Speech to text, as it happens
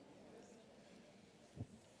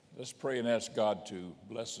Let's pray and ask God to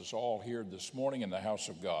bless us all here this morning in the house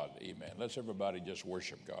of God. Amen. Let's everybody just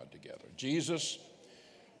worship God together. Jesus,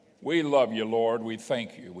 we love you, Lord. We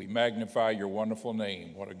thank you. We magnify your wonderful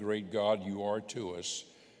name. What a great God you are to us.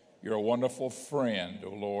 You're a wonderful friend, O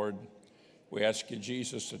Lord. We ask you,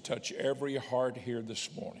 Jesus, to touch every heart here this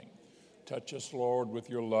morning. Touch us, Lord, with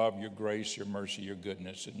your love, your grace, your mercy, your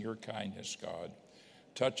goodness, and your kindness, God.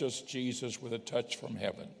 Touch us, Jesus, with a touch from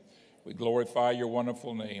heaven. We glorify your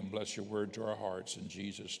wonderful name. Bless your word to our hearts. In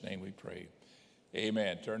Jesus' name we pray.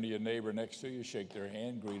 Amen. Turn to your neighbor next to you. Shake their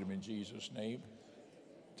hand. Greet them in Jesus' name.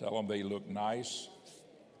 Tell them they look nice.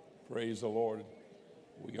 Praise the Lord.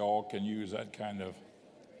 We all can use that kind of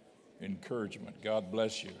encouragement. God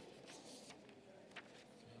bless you.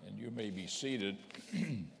 And you may be seated.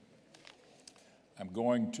 I'm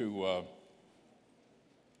going to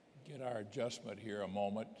get our adjustment here a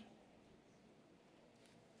moment.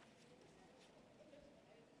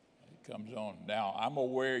 Comes on. Now, I'm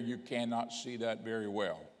aware you cannot see that very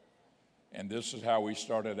well. And this is how we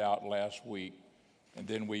started out last week. And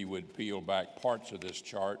then we would peel back parts of this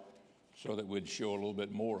chart so that we'd show a little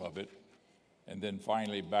bit more of it. And then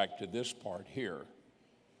finally back to this part here.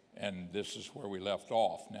 And this is where we left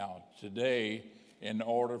off. Now, today, in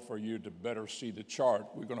order for you to better see the chart,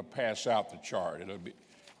 we're going to pass out the chart.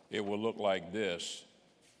 It will look like this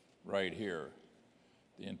right here.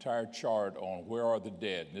 The entire chart on where are the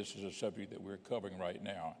dead. This is a subject that we're covering right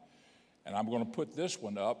now. And I'm going to put this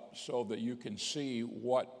one up so that you can see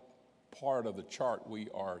what part of the chart we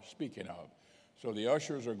are speaking of. So the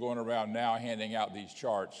ushers are going around now handing out these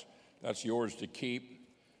charts. That's yours to keep.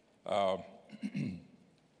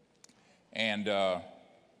 And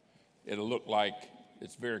it'll look like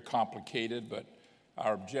it's very complicated, but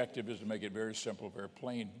our objective is to make it very simple, very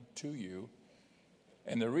plain to you.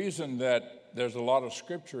 And the reason that there's a lot of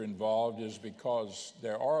scripture involved is because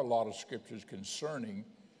there are a lot of scriptures concerning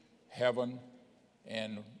heaven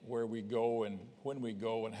and where we go and when we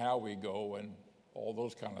go and how we go and all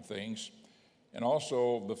those kind of things. And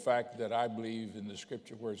also the fact that I believe in the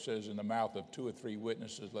scripture where it says, in the mouth of 2 or 3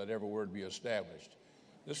 witnesses, let every word be established.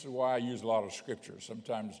 This is why I use a lot of scripture.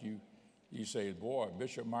 Sometimes you say, boy,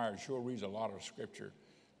 Bishop Myers sure reads a lot of scripture.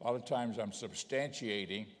 A lot of times I'm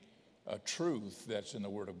substantiating a truth that's in the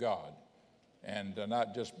Word of God. And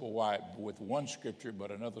not just with one scripture, but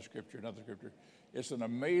another scripture, another scripture. It's an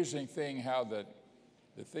amazing thing how the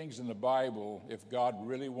things in the Bible, if God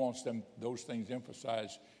really wants those things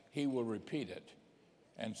emphasized, he will repeat it.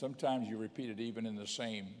 And sometimes you repeat it even in the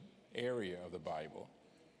same area of the Bible.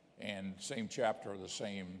 And same chapter or the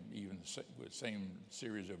same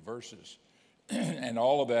series of verses. And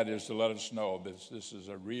all of that is to let us know this is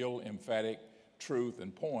a real emphatic truth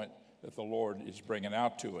and point that the Lord is bringing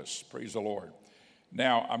out to us. Praise the Lord.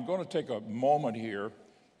 Now, I'm going to take a moment here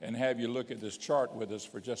and have you look at this chart with us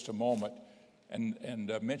for just a moment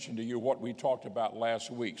and mention to you what we talked about last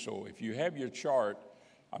week. So if you have your chart,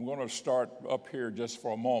 I'm going to start up here just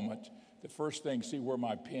for a moment. The first thing, see where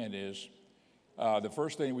my pen is. The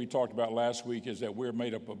first thing we talked about last week is that we're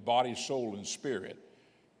made up of body, soul, and spirit.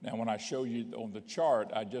 Now, when I show you on the chart,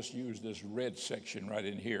 I just use this red section right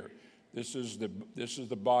in here. This is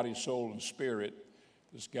the body, soul, and spirit.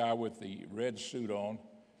 This guy with the red suit on,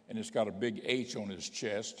 and it's got a big H on his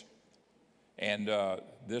chest. And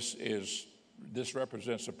this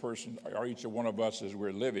represents a person, or each one of us as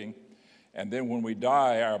we're living. And then when we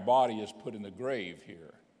die, our body is put in the grave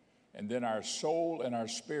here. And then our soul and our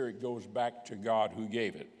spirit goes back to God who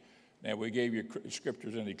gave it. Now, we gave you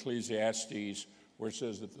scriptures in Ecclesiastes where it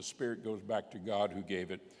says that the spirit goes back to God who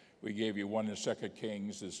gave it. We gave you one in 2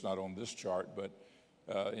 Kings. It's not on this chart, but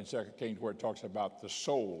in 2 Kings where it talks about the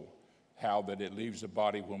soul, how that it leaves the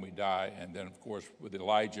body when we die. And then, of course, with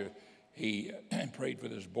Elijah, he prayed for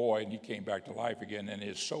this boy, and he came back to life again, and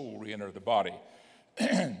his soul re-entered the body.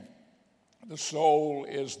 The soul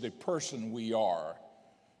is the person we are.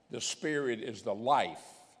 The spirit is the life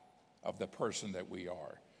of the person that we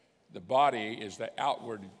are. The body is the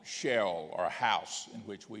outward shell or house in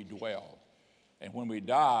which we dwell. And when we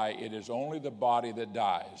die, it is only the body that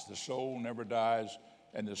dies. The soul never dies,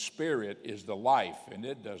 and the spirit is the life, and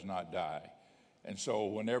it does not die. And so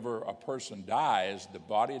whenever a person dies, the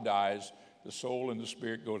body dies, the soul and the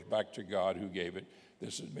spirit goes back to God who gave it.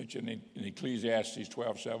 This is mentioned in Ecclesiastes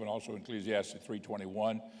 12:7, also in Ecclesiastes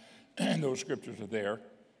 3:21. Those scriptures are there.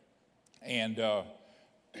 And the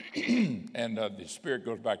spirit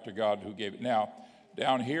goes back to God who gave it. Now,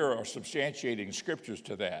 down here are substantiating scriptures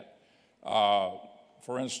to that.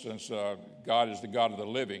 For instance, God is the God of the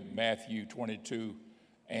living, Matthew 22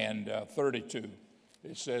 and 32.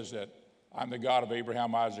 It says that I'm the God of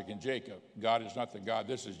Abraham, Isaac, and Jacob. God is not the God.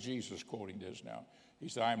 This is Jesus quoting this now. He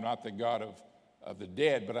said, I am not the God of the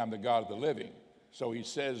dead, but I'm the God of the living. So he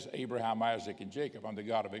says Abraham, Isaac, and Jacob. I'm the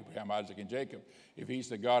God of Abraham, Isaac, and Jacob. If he's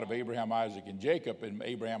the God of Abraham, Isaac, and Jacob, and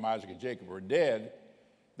Abraham, Isaac, and Jacob are dead,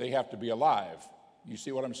 they have to be alive. You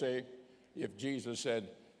see what I'm saying? If Jesus said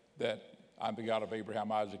that I'm the God of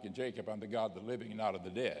Abraham, Isaac, and Jacob, I'm the God of the living and not of the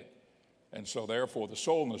dead. And so therefore the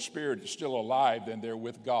soul and the spirit is still alive, then they're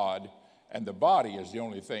with God, and the body is the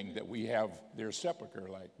only thing that we have their sepulcher,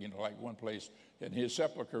 like one place, and his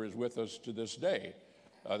sepulcher is with us to this day.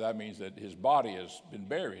 That means that his body has been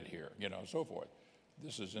buried here, and so forth.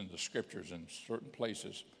 This is in the scriptures in certain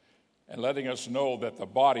places. And letting us know that the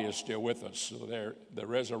body is still with us. So the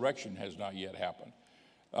resurrection has not yet happened.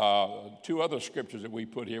 Two other scriptures that we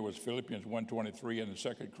put here was Philippians 1:23 and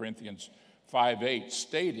 2 Corinthians 5:8,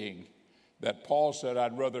 stating that Paul said,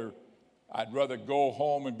 I'd rather go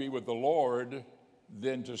home and be with the Lord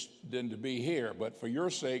than to be here. But for your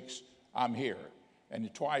sakes, I'm here.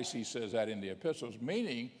 And twice he says that in the epistles,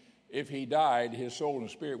 meaning if he died, his soul and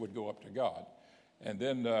spirit would go up to God. And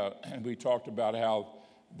then we talked about how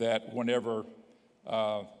that whenever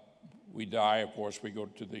we die, of course, we go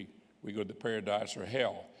to paradise or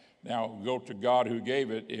hell. Now, we go to God who gave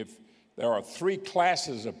it. If there are three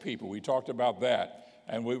classes of people, we talked about that,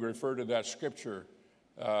 and we refer to that scripture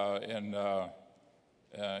in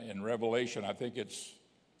Revelation. I think it's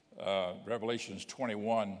Revelations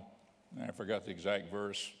 21. I forgot the exact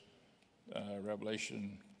verse.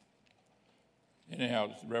 Revelation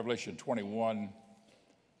 21.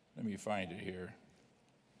 Let me find it here.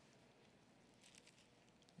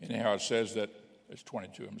 Anyhow, it says that, it's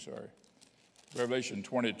 22, I'm sorry. Revelation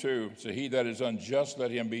 22, so he that is unjust,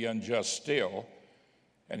 let him be unjust still,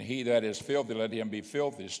 and he that is filthy, let him be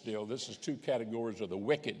filthy still. This is two categories of the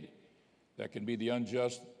wicked. That can be the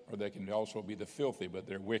unjust, or they can also be the filthy, but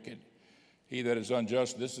they're wicked. He that is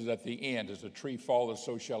unjust, this is at the end. As a tree falleth,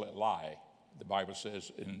 so shall it lie, the Bible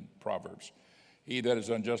says in Proverbs. He that is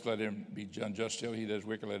unjust, let him be unjust still. He that is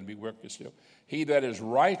wicked, let him be wicked still. He that is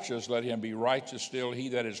righteous, let him be righteous still. He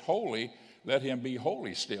that is holy, let him be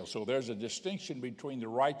holy still. So there's a distinction between the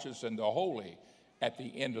righteous and the holy at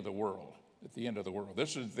the end of the world. At the end of the world.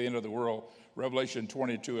 This is the end of the world. Revelation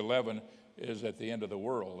 22:11 is at the end of the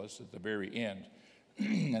world. That's at the very end.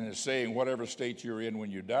 And it's saying whatever state you're in when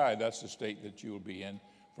you die, that's the state that you will be in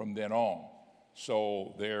from then on.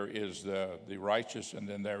 So there is the righteous, and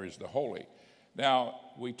then there is the holy. Now,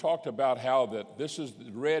 we talked about how that this is, the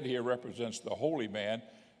red here represents the holy man,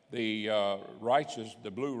 the righteous, the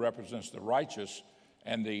blue represents the righteous,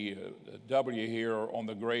 and the W here on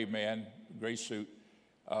the gray man, gray suit,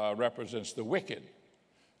 represents the wicked.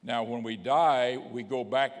 Now, when we die, we go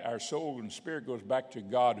back, our soul and spirit goes back to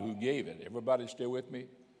God who gave it. Everybody still with me?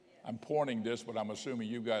 I'm pointing this, but I'm assuming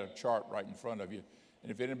you've got a chart right in front of you.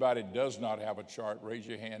 And if anybody does not have a chart, raise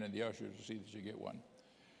your hand and the ushers will see that you get one.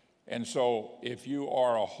 And so if you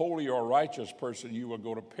are a holy or righteous person, you will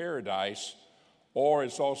go to paradise, or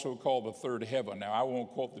it's also called the third heaven. Now, I won't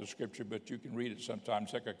quote the scripture, but you can read it sometime,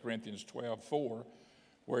 2 Corinthians 12:4,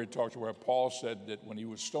 where Paul said that when he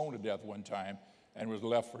was stoned to death one time and was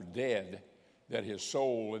left for dead, that his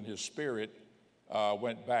soul and his spirit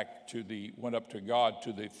went up to God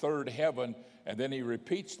to the third heaven, and then he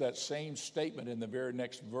repeats that same statement in the very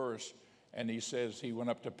next verse, and he says he went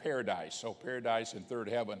up to paradise. So paradise and third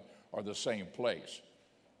heaven are the same place.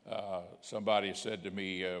 Somebody said to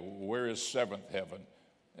me, where is seventh heaven?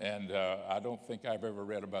 And I don't think I've ever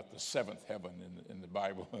read about the seventh heaven in the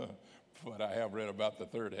Bible, but I have read about the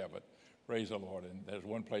third heaven. Praise the Lord. And there's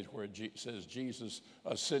one place where it says Jesus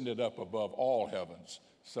ascended up above all heavens.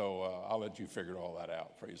 So I'll let you figure all that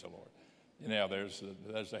out. Praise the Lord.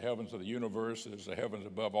 There's the heavens of the universe. There's the heavens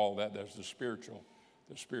above all that. There's the spiritual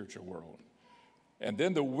world. And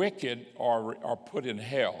then the wicked are put in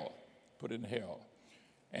hell.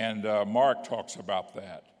 And Mark talks about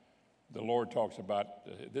that. The Lord talks about,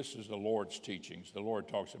 this is the Lord's teachings. The Lord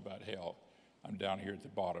talks about hell. I'm down here at the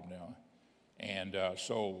bottom now. And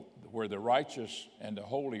so where the righteous and the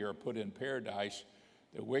holy are put in paradise,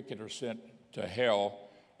 the wicked are sent to hell,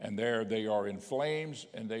 and there they are in flames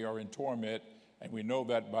and they are in torment. And we know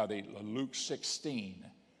that by the Luke 16,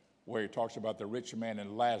 where he talks about the rich man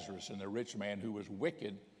and Lazarus, and the rich man who was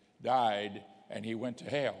wicked died and he went to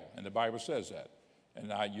hell. And the Bible says that.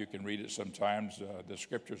 And you can read it sometimes. The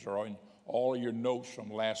scriptures are on all of your notes from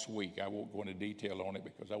last week. I won't go into detail on it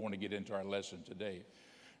because I want to get into our lesson today.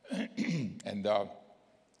 And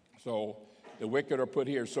so the wicked are put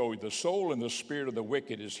here. So the soul and the spirit of the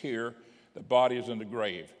wicked is here. The body is in the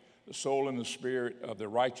grave. The soul and the spirit of the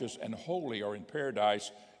righteous and holy are in paradise,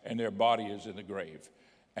 and their body is in the grave.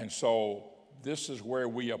 And so this is where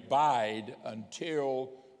we abide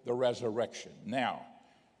until the resurrection. Now,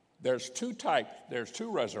 there's two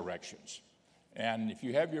resurrections. And if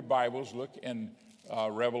you have your Bibles, look in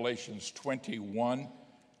Revelations 21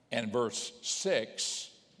 and verse 6.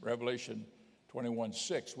 Revelation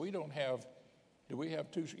 21:6. Do we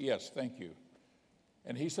have two? Yes, thank you.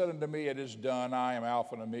 And he said unto me, it is done. I am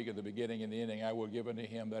Alpha and Omega, the beginning and the ending. I will give unto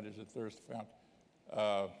him that is a thirst fountain.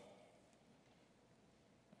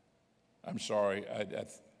 I'm sorry.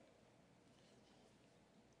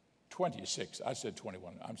 26. I said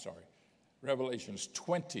 21. I'm sorry. Revelations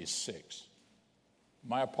 26.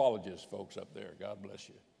 My apologies, folks up there. God bless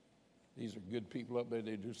you. These are good people up there.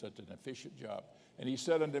 They do such an efficient job. And he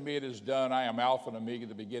said unto me, it is done. I am Alpha and Omega,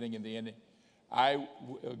 the beginning and the ending. I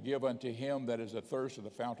will give unto him that is athirst of the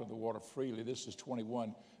fountain of the water freely. This is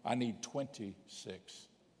 21. I need 26.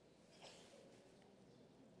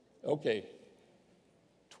 Okay,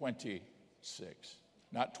 26.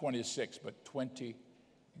 Not 26, but 20,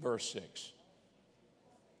 verse 6.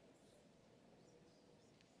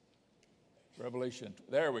 Revelation,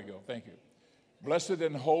 there we go, thank you. Blessed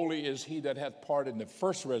and holy is he that hath part in the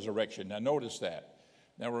first resurrection. Now notice that.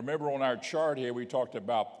 Now remember on our chart here we talked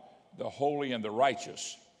about the holy and the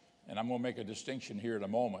righteous. And I'm going to make a distinction here in a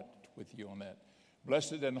moment with you on that.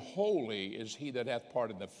 Blessed and holy is he that hath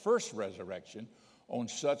part in the first resurrection. On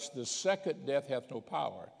such the second death hath no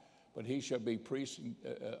power, but he shall be priest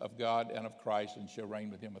of God and of Christ and shall reign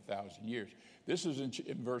with him 1,000 years. This is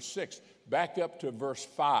in verse 6. Back up to verse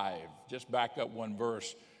 5. Just back up one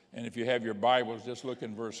verse. And if you have your Bibles, just look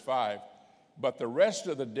in verse 5. But the rest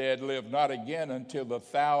of the dead live not again until the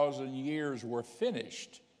 1,000 years were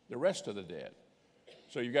finished. The rest of the dead.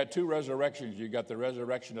 So you got two resurrections. You got the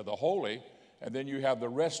resurrection of the holy, and then you have the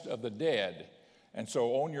rest of the dead. And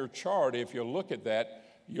so on your chart, if you look at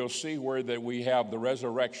that, you'll see where that we have the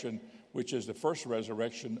resurrection, which is the first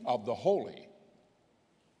resurrection of the holy.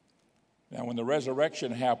 Now, when the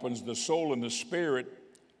resurrection happens, the soul and the spirit,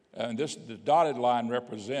 and the dotted line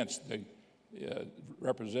represents that.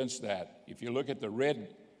 If you look at the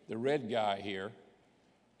red guy here,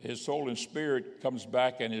 his soul and spirit comes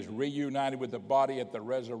back and is reunited with the body at the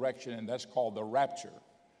resurrection, and that's called the rapture.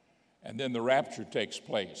 And then the rapture takes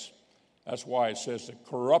place. That's why it says the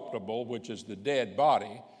corruptible, which is the dead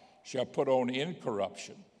body, shall put on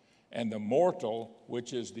incorruption. And the mortal,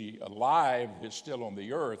 which is the alive, is still on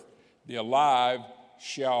the earth, the alive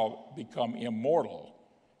shall become immortal.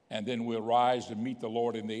 And then we'll rise to meet the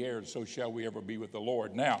Lord in the air, and so shall we ever be with the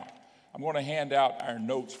Lord. Now, I'm going to hand out our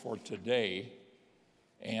notes for today.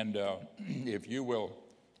 And if you will,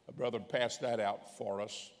 brother, pass that out for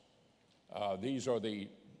us. These are the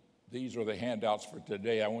handouts for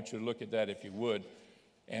today. I want you to look at that if you would.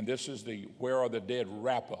 And this is the Where Are the Dead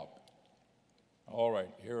wrap-up. All right,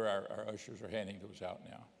 here our ushers are handing those out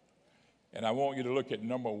now. And I want you to look at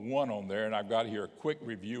number 1 on there, and I've got here a quick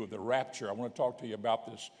review of the rapture. I want to talk to you about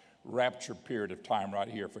this rapture period of time right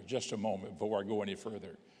here for just a moment before I go any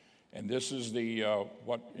further. And this is the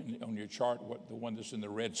on your chart, the one that's in the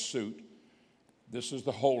red suit. This is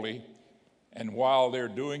the holy. And while they're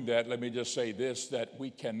doing that, let me just say this, that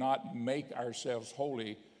we cannot make ourselves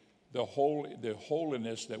holy. The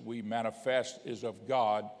holiness that we manifest is of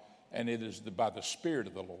God, and it is by the Spirit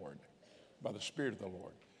of the Lord. By the Spirit of the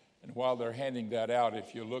Lord. And while they're handing that out,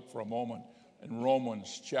 if you look for a moment in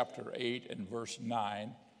Romans chapter 8 and verse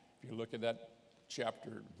 9, if you look at that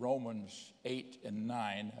chapter, Romans 8 and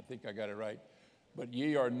 9, I think I got it right. But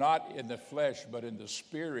ye are not in the flesh, but in the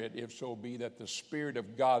Spirit, if so be that the Spirit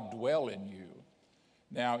of God dwell in you.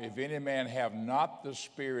 Now, if any man have not the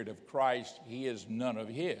Spirit of Christ, he is none of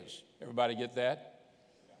his. Everybody get that?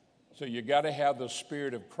 So you got to have the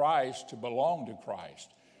Spirit of Christ to belong to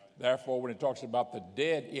Christ. Therefore, when it talks about the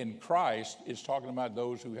dead in Christ, it's talking about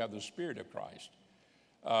those who have the Spirit of Christ.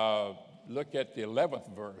 Look at the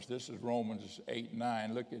 11th verse. This is Romans 8,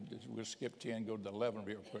 9. Look at this. We'll skip 10, go to 11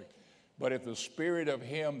 real quick. But if the Spirit of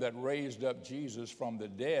him that raised up Jesus from the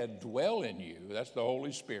dead dwell in you, that's the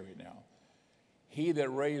Holy Spirit now. He that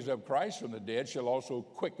raised up Christ from the dead shall also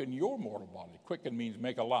quicken your mortal body. Quicken means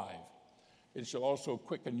make alive. It shall also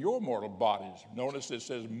quicken your mortal bodies. Notice it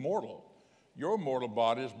says mortal. Your mortal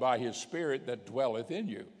bodies by his Spirit that dwelleth in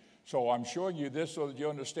you. So I'm showing you this so that you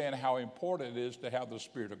understand how important it is to have the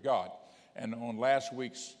Spirit of God. And on last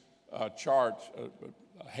week's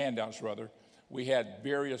handouts, we had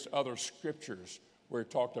various other scriptures where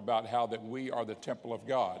it talked about how that we are the temple of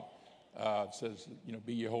God. It says,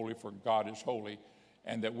 be ye holy for God is holy,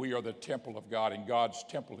 and that we are the temple of God, and God's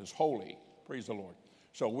temple is holy. Praise the Lord.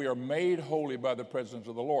 So we are made holy by the presence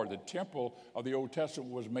of the Lord. The temple of the Old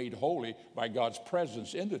Testament was made holy by God's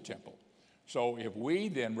presence in the temple. So if we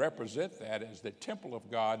then represent that as the temple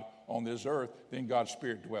of God on this earth, then God's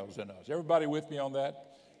Spirit dwells in us. Everybody with me on that?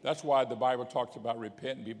 That's why the Bible talks about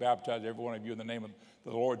repent and be baptized, every one of you, in the name of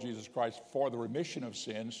the Lord Jesus Christ for the remission of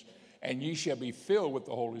sins, and ye shall be filled with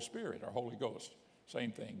the Holy Spirit, or Holy Ghost.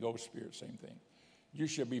 Same thing, Ghost Spirit, same thing. You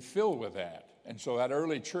shall be filled with that. And so that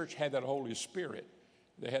early church had that Holy Spirit.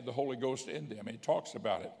 They had the Holy Ghost in them. It talks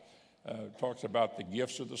about it. Talks about the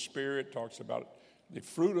gifts of the Spirit, talks about the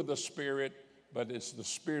fruit of the Spirit, but it's the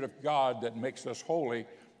Spirit of God that makes us holy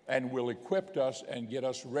and will equip us and get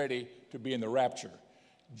us ready to be in the rapture.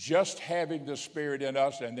 Just having the Spirit in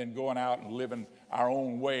us and then going out and living our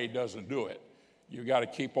own way doesn't do it. You got to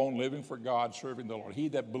keep on living for God, serving the Lord. He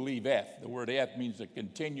that believeth, the word "eth" means to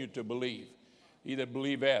continue to believe. He that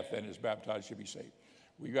believeth and is baptized shall be saved.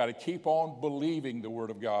 We got to keep on believing the word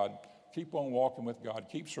of God, keep on walking with God,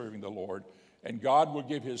 keep serving the Lord, and God will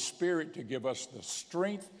give his Spirit to give us the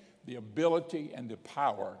strength, the ability, and the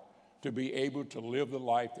power to be able to live the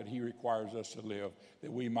life that he requires us to live,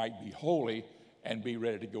 that we might be holy and be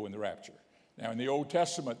ready to go in the rapture. Now, in the Old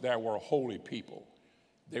Testament, there were holy people.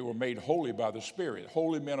 They were made holy by the Spirit.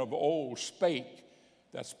 Holy men of old spake,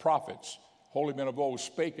 that's prophets. Holy men of old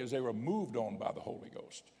spake as they were moved on by the Holy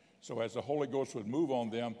Ghost. So as the Holy Ghost would move on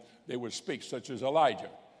them, they would speak, such as Elijah.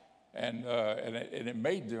 And it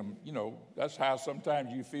made them, that's how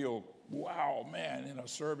sometimes you feel, wow, man, in a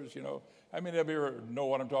service, How many of you ever know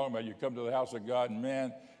what I'm talking about? You come to the house of God and,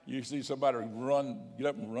 man, you see somebody get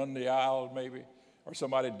up and run the aisle maybe, or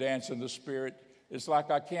somebody dance in the Spirit. It's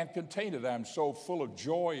like I can't contain it. I'm so full of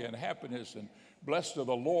joy and happiness and blessed of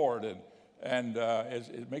the Lord, and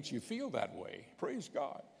it makes you feel that way. Praise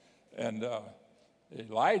God. And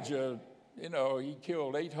Elijah, he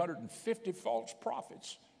killed 850 false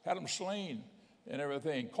prophets, had them slain and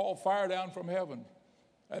everything, called fire down from heaven.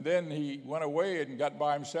 And then he went away and got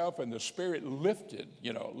by himself, and the Spirit lifted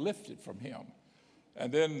from him. And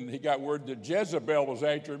then he got word that Jezebel was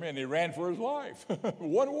after him, and he ran for his life.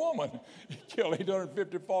 One woman, he killed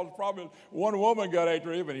 850 false prophets. One woman got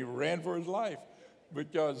after him, and he ran for his life.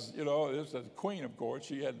 Because, this is the queen, of course.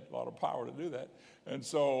 She had a lot of power to do that. And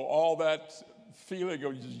so all that feeling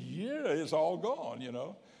of, it's all gone,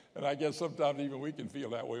 And I guess sometimes even we can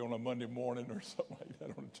feel that way on a Monday morning or something like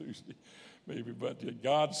that on a Tuesday, maybe. But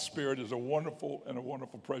God's Spirit is a wonderful,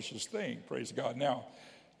 precious thing. Praise God. Now,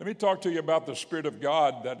 let me talk to you about the Spirit of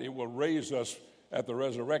God, that it will raise us at the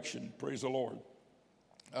resurrection. Praise the Lord.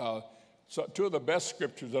 So two of the best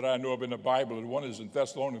scriptures that I know of in the Bible, and one is in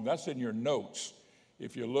Thessalonians. That's in your notes.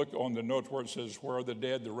 If you look on the notes where it says, "Where are the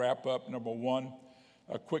dead?" to wrap up, number one,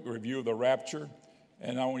 a quick review of the rapture.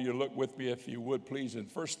 And I want you to look with me, if you would, please, in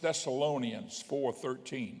 1 Thessalonians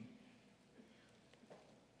 4:13.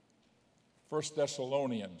 1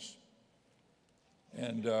 Thessalonians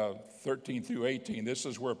and 13 through 18. This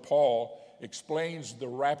is where Paul explains the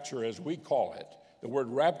rapture as we call it. The word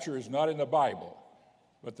rapture is not in the Bible,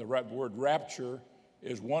 but the word rapture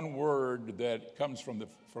is one word that comes from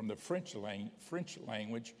the French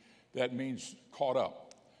language that means caught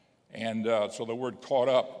up. And so the word caught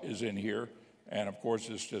up is in here. And, of course,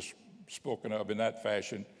 it's just spoken of in that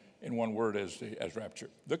fashion in one word as rapture.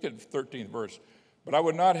 Look at the 13th verse. "But I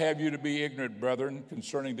would not have you to be ignorant, brethren,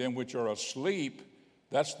 concerning them which are asleep,"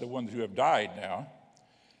 that's the ones who have died now,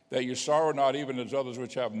 "that you sorrow not even as others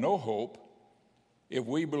which have no hope. If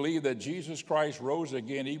we believe that Jesus Christ rose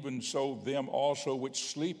again, even so them also which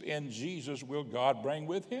sleep in Jesus will God bring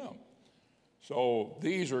with him." So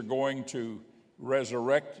these are going to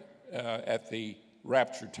resurrect at the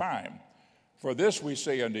rapture time. "For this we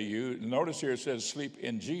say unto you," notice here it says sleep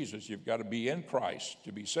in Jesus. You've got to be in Christ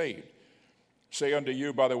to be saved. "Say unto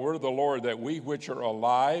you by the word of the Lord, that we which are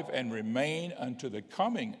alive and remain unto the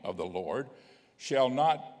coming of the Lord shall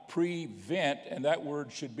not prevent," and that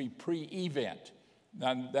word should be pre-event.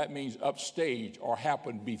 Now that means upstage or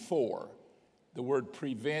happen before. The word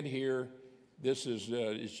prevent here, this is,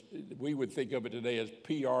 we would think of it today as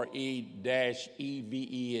PRE-EVENT.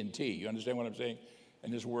 You understand what I'm saying?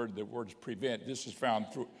 And this word, the word prevent, this is found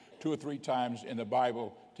 2 or 3 times in the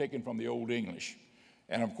Bible, taken from the Old English.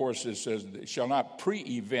 And of course it says, "shall not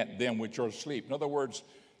pre-event them which are asleep." In other words,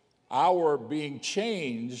 our being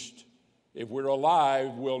changed, if we're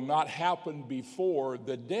alive, will not happen before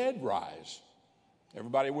the dead rise.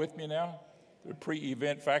 Everybody with me now? The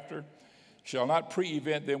pre-event factor. "Shall not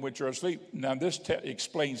pre-event them which are asleep." Now this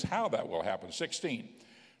explains how that will happen. 16.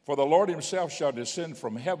 "For the Lord himself shall descend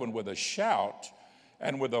from heaven with a shout,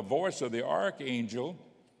 and with the voice of the archangel."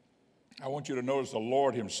 I want you to notice the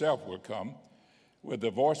Lord himself will come. with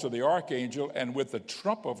the voice of the archangel, and with the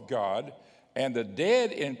trump of God, and the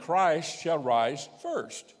dead in Christ shall rise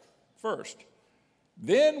first.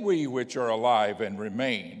 Then we which are alive and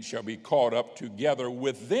remain shall be caught up together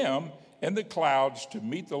with them in the clouds to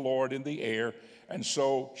meet the Lord in the air, and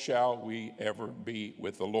so shall we ever be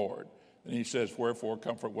with the Lord. And he says, wherefore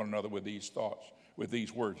comfort one another with these thoughts, with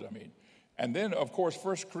these words, And then, of course,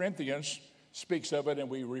 1 Corinthians speaks of it, and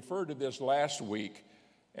we referred to this last week,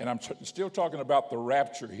 and I'm still talking about the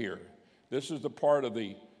rapture here. This is the part of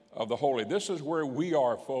the holy. This is where we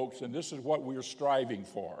are, folks, and this is what we're striving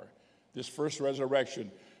for, this first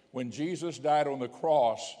resurrection. When Jesus died on the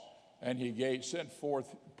cross, and he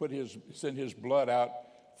sent his blood out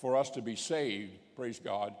for us to be saved, praise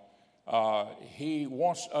God, he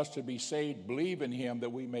wants us to be saved, believe in him,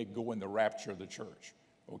 that we may go in the rapture of the church,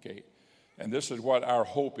 okay? And this is what our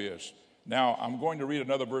hope is. Now, I'm going to read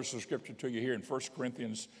another verse of Scripture to you here in 1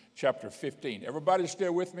 Corinthians chapter 15. Everybody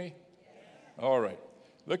still with me? All right.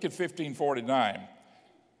 Look at 15:49.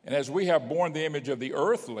 And as we have borne the image of the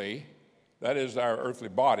earthly, that is our earthly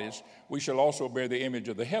bodies, we shall also bear the image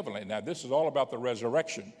of the heavenly. Now, this is all about the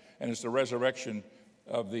resurrection, and it's the resurrection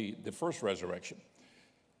of the first resurrection.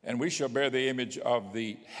 And we shall bear the image of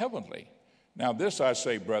the heavenly. Now, this I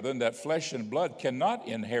say, brethren, that flesh and blood cannot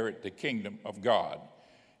inherit the kingdom of God,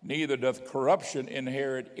 neither doth corruption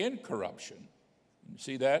inherit incorruption. You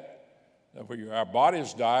see that? When our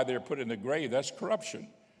bodies die, they're put in the grave. That's corruption.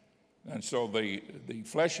 And so the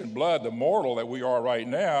flesh and blood, the mortal that we are right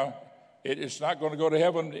now, it's not going to go to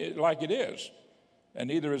heaven like it is. And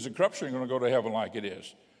neither is the corruption going to go to heaven like it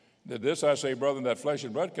is. This I say, brethren, that flesh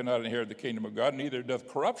and blood cannot inherit the kingdom of God, neither doth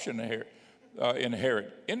corruption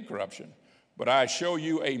inherit incorruption. But I show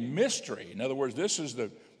you a mystery. In other words, this is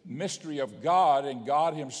the mystery of God, and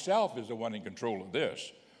God himself is the one in control of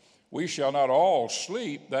this. We shall not all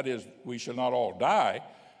sleep, that is, we shall not all die,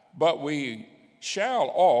 but we shall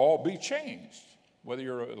all be changed, whether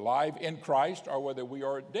you're alive in Christ or whether we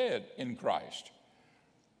are dead in Christ.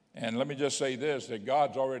 And let me just say this, that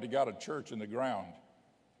God's already got a church in the ground.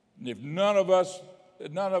 And if none of us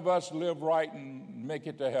live right and make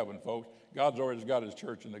it to heaven, folks, God's already got his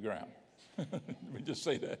church in the ground. Let me just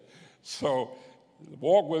say that. So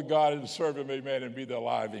walk with God and serve him, amen, and be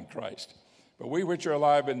alive in Christ. But we which are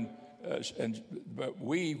alive but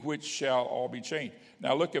we which shall all be changed.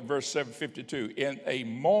 Now look at verse 752. In a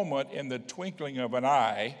moment, in the twinkling of an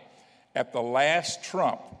eye, at the last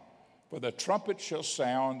trump, for the trumpet shall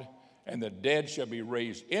sound, and the dead shall be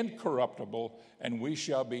raised incorruptible, and we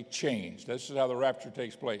shall be changed. This is how the rapture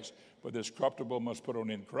takes place. For this corruptible must put on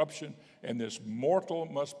incorruption, and this mortal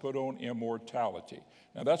must put on immortality.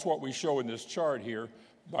 Now that's what we show in this chart here,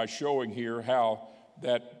 by showing here how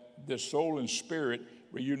that this soul and spirit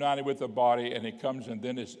reunited with the body, and it comes, and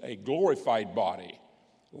then it's a glorified body,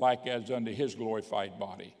 like as unto his glorified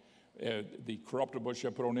body. The corruptible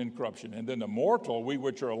shall put on incorruption. And then the mortal, we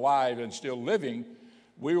which are alive and still living,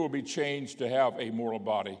 we will be changed to have a mortal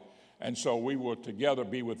body. And so we will together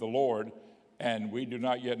be with the Lord, and we do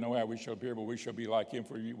not yet know how we shall appear, but we shall be like him,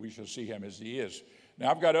 for we shall see him as he is.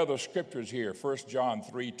 Now, I've got other scriptures here, 1 John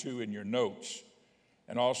 3:2 in your notes,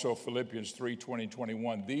 and also Philippians 3:20 and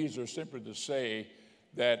 21. These are simply to say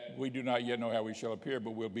that we do not yet know how we shall appear,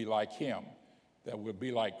 but we'll be like him, that we'll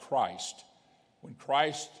be like Christ. When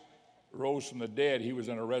Christ rose from the dead, he was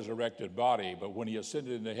in a resurrected body, but when he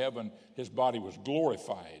ascended into heaven, his body was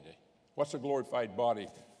glorified. What's a glorified body,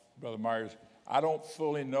 Brother Myers? I don't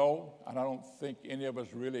fully know, and I don't think any of us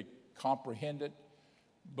really comprehend it,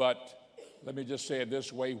 but let me just say it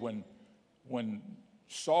this way. When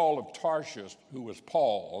Saul of Tarshish, who was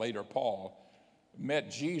Paul, later Paul,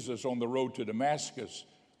 met Jesus on the road to Damascus,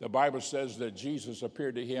 the Bible says that Jesus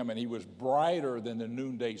appeared to him and he was brighter than the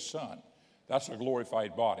noonday sun. That's a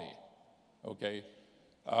glorified body, okay?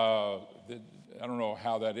 I don't know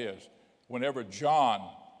how that is. Whenever John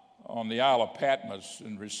on the Isle of Patmos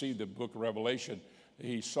and received the book of Revelation,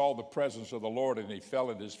 he saw the presence of the Lord and he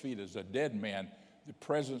fell at his feet as a dead man. The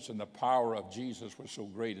presence and the power of Jesus was so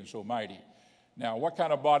great and so mighty. Now, what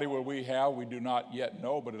kind of body will we have? We do not yet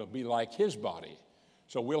know, but it'll be like his body.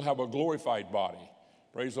 So we'll have a glorified body.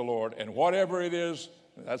 Praise the Lord. And whatever it is,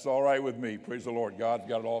 that's all right with me. Praise the Lord. God's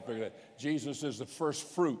got it all figured out. Jesus is the first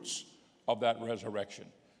fruits of that resurrection.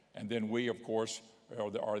 And then we, of course,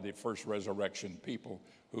 are the first resurrection people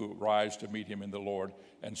who rise to meet him in the Lord.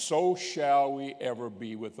 And so shall we ever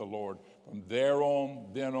be with the Lord. From there on,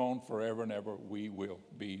 then on, forever and ever, we will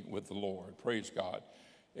be with the Lord. Praise God.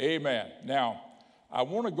 Amen. Now, I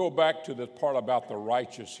want to go back to the part about the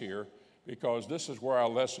righteous here, because this is where our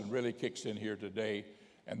lesson really kicks in here today.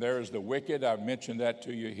 And there is the wicked. I've mentioned that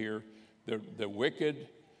to you here. The wicked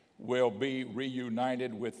will be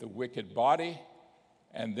reunited with the wicked body,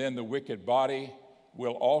 and then the wicked body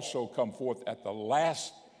will also come forth at the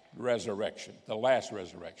last resurrection, Now,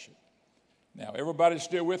 everybody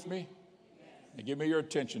still with me? Now, give me your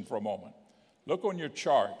attention for a moment. Look on your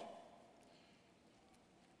chart.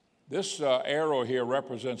 This arrow here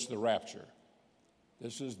represents the rapture.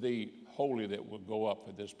 This is the holy that will go up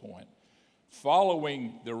at this point.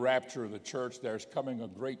 Following the rapture of the church, there's coming a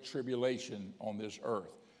great tribulation on this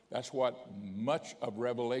earth. That's what much of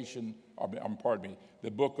Revelation,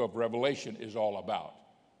 the book of Revelation is all about.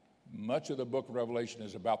 Much of the book of Revelation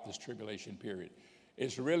is about this tribulation period.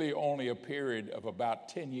 It's really only a period of about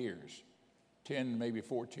 10 years, 10, maybe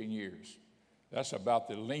 14 years. That's about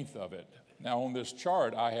the length of it. Now, on this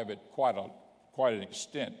chart, I have it quite an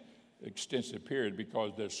extensive period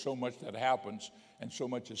because there's so much that happens and so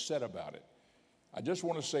much is said about it. I just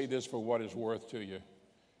want to say this for what it's worth to you.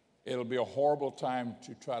 It'll be a horrible time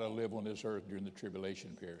to try to live on this earth during the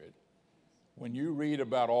tribulation period. When you read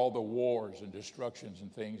about all the wars and destructions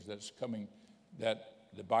and things that's coming that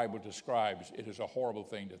the Bible describes, it is a horrible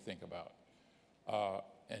thing to think about.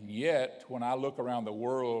 And yet, when I look around the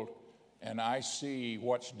world and I see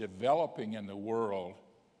what's developing in the world,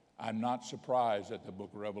 I'm not surprised that the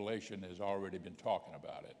book of Revelation has already been talking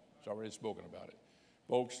about it. It's already spoken about it.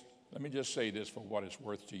 Folks, let me just say this for what it's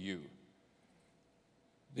worth to you.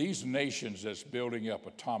 These nations that's building up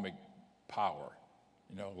atomic power,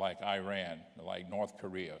 like Iran, like North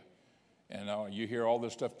Korea, and you hear all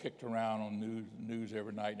this stuff kicked around on news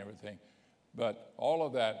every night and everything. But all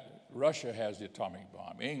of that, Russia has the atomic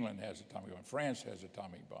bomb. England has the atomic bomb. France has the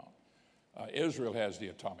atomic bomb. Israel has the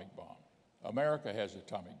atomic bomb. America has the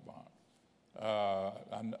atomic bomb.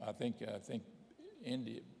 I think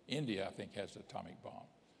India, has the atomic bomb.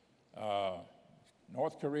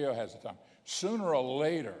 North Korea has the atomic. Sooner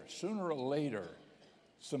or later,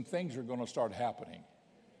 some things are going to start happening.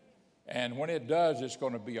 And when it does, it's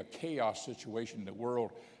going to be a chaos situation in the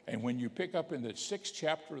world. And when you pick up in the 6th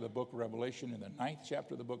chapter of the book of Revelation, in the 9th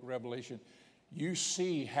chapter of the book of Revelation, you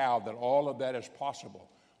see how that all of that is possible.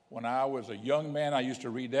 When I was a young man, I used to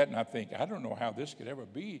read that, and I think, I don't know how this could ever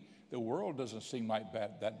be. The world doesn't seem like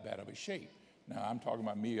that bad of a shape. Now, I'm talking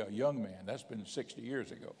about me, a young man. That's been 60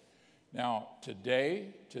 years ago. Now,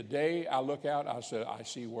 today, I look out, I say, I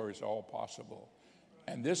see where it's all possible.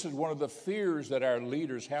 And this is one of the fears that our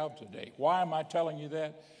leaders have today. Why am I telling you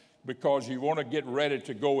that? Because you want to get ready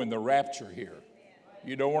to go in the rapture here.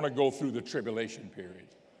 You don't want to go through the tribulation period.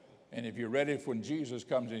 And if you're ready for when Jesus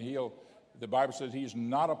comes and the Bible says he's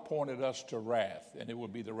not appointed us to wrath, and it will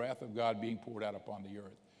be the wrath of God being poured out upon the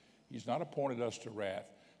earth. He's not appointed us to wrath.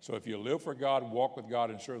 So if you live for God, walk with God,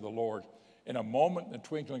 and serve the Lord, in a moment, in the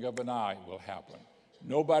twinkling of an eye will happen.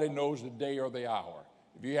 Nobody knows the day or the hour.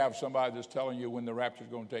 If you have somebody that's telling you when the rapture is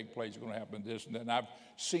going to take place, it's going to happen this and that, and I've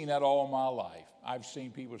seen that all my life. I've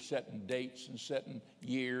seen people setting dates and setting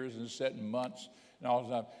years and setting months and all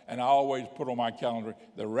that, and I always put on my calendar,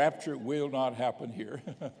 the rapture will not happen here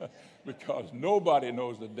because nobody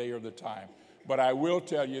knows the day or the time. But I will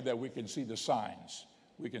tell you that we can see the signs.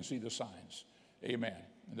 We can see the signs. Amen.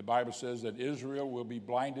 And the Bible says that Israel will be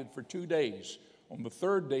blinded for 2 days. On the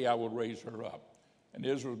 3rd day, I will raise her up. And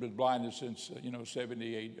Israel has been blinded since,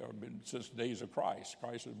 78, or since the days of Christ.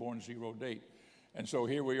 Christ was born 0 date. And so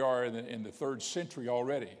here we are in the 3rd century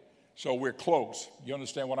already. So we're close. You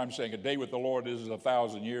understand what I'm saying? A day with the Lord is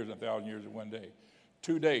 1,000 years, and 1,000 years in 1 day.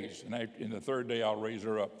 2 days, and in the 3rd day, I'll raise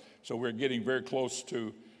her up. So we're getting very close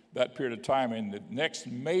to that period of time. And the next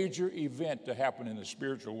major event to happen in the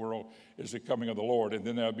spiritual world is the coming of the Lord. And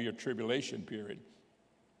then there'll be a tribulation period.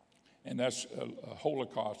 And that's a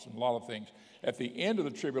Holocaust and a lot of things. At the end of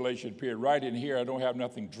the tribulation period, right in here, I don't have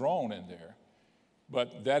nothing drawn in there,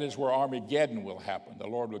 but that is where Armageddon will happen. The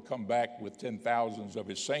Lord will come back with 10,000s of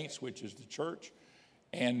his saints, which is the church,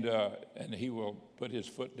 and he will put his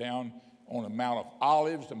foot down on the Mount of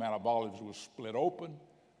Olives. The Mount of Olives will split open.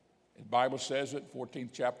 The Bible says it, 14th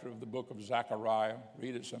chapter of the book of Zechariah.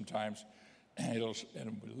 Read it sometimes.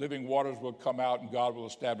 And living waters will come out, and God will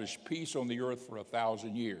establish peace on the earth for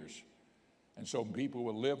 1,000 years. And so people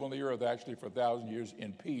will live on the earth actually for 1,000 years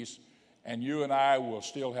in peace, and you and I will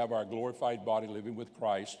still have our glorified body living with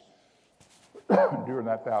Christ during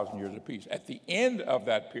that 1,000 years of peace. At the end of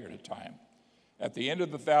that period of time, at the end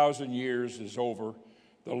of the 1,000 years is over,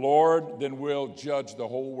 the Lord then will judge the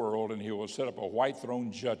whole world, and he will set up a white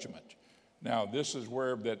throne judgment. Now, this is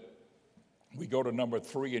where that we go to number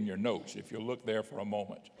 3 in your notes, if you look there for a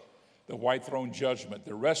moment. The white throne judgment,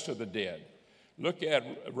 the rest of the dead. Look at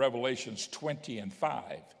Revelations 20 and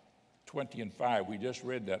 5. 20 and 5. We just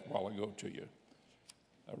read that a while ago to you.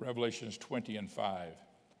 Revelations 20 and 5.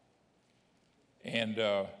 And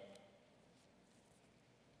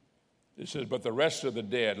it says, but the rest of the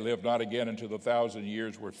dead lived not again until the 1,000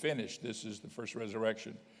 years were finished. This is the first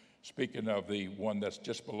resurrection. Speaking of the one that's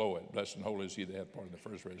just below it, blessed and holy is he that hath part of the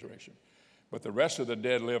first resurrection. But the rest of the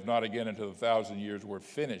dead lived not again until the 1,000 years were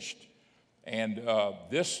finished. And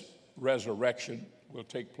this resurrection will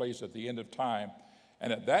take place at the end of time.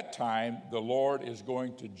 And at that time, the Lord is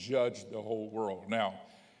going to judge the whole world. Now,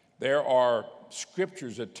 there are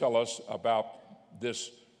scriptures that tell us about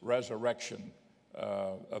this resurrection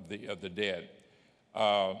of the dead.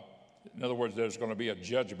 In other words, there's going to be a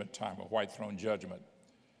judgment time, a white throne judgment.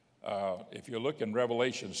 If you look in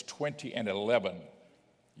Revelations 20 and 11,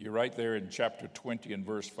 you're right there in chapter 20 and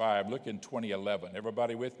verse 5. Look in 20:11.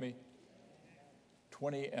 Everybody with me?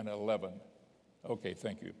 20 and 11. Okay,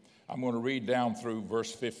 thank you. I'm going to read down through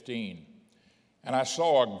verse 15. And I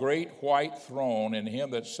saw a great white throne, and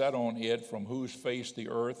him that sat on it, from whose face the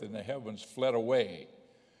earth and the heavens fled away.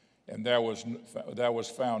 And there was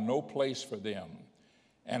found no place for them.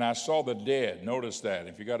 And I saw the dead. Notice that.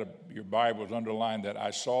 If you got your Bibles, underline that.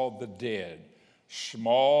 I saw the dead,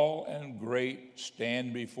 small and great,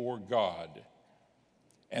 stand before God.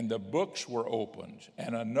 And the books were opened,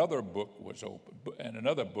 and another book was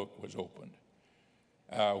opened,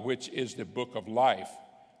 which is the book of life.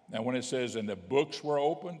 Now, when it says, and the books were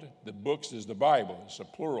opened, the books is the Bible. It's a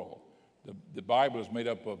plural. The Bible is made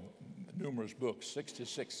up of numerous books,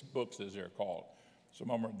 66 books as they're called.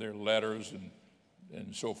 Some of them they're letters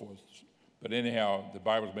and so forth. But anyhow, the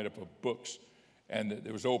Bible is made up of books. And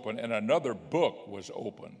it was open, and another book was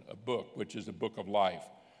opened, a book, which is the book of life.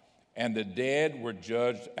 And the dead were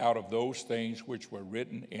judged out of those things which were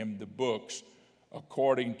written in the books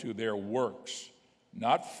according to their works.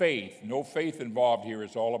 Not faith. No faith involved here.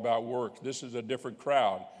 It's all about works. This is a different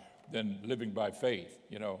crowd than living by faith.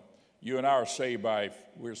 You know, you and I are saved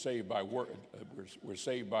we're saved by work. We're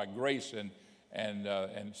saved by grace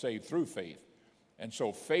and saved through faith. And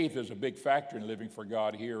so faith is a big factor in living for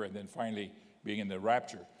God here and then finally being in the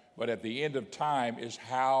rapture. But at the end of time is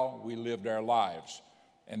how we lived our lives.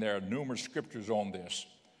 And there are numerous scriptures on this.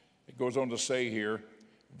 It goes on to say here,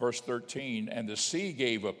 verse 13, and the sea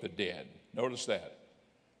gave up the dead. Notice that.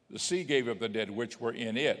 The sea gave up the dead which were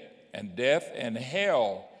in it, and death and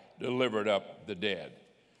hell delivered up the dead.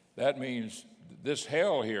 That means this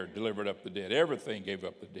hell here delivered up the dead. Everything gave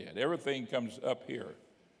up the dead. Everything comes up here,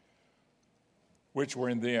 which were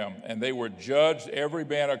in them. And they were judged every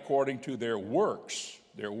man according to their works.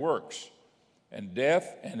 And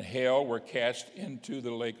death and hell were cast into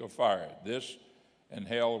the lake of fire. This and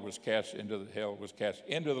hell was cast into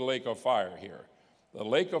the lake of fire here. The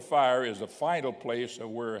lake of fire is the final place of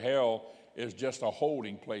where hell is just a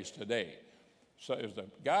holding place today. So if the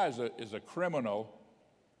guy is a criminal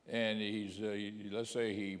and let's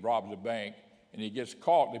say he robs a bank and he gets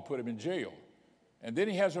caught, they put him in jail. And then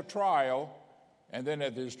he has a trial, and then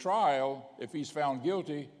at his trial, if he's found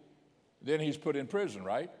guilty, then he's put in prison,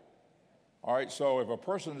 right? All right, so if a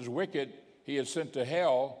person is wicked, he is sent to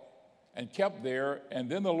hell and kept there, and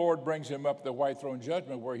then the Lord brings him up to the white throne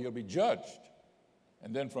judgment where he'll be judged.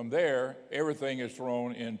 And then from there, everything is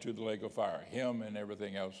thrown into the lake of fire, him and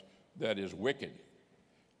everything else that is wicked.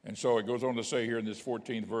 And so it goes on to say here in this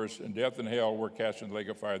 14th verse, and death and hell were cast in the lake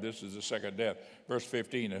of fire. This is the second death. Verse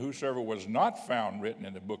 15, and whosoever was not found written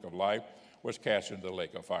in the book of life was cast into the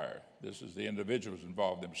lake of fire. This is the individuals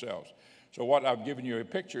involved themselves. So what I've given you a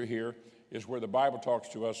picture here is where the Bible talks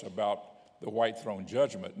to us about the white throne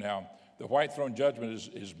judgment. Now, the white throne judgment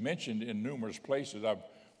is mentioned in numerous places.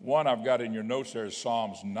 I've got in your notes there is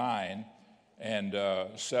Psalms 9 and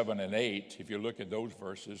 7 and 8. If you look at those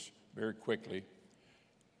verses very quickly.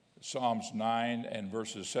 Psalms 9 and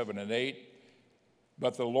verses 7 and 8.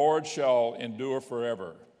 But the Lord shall endure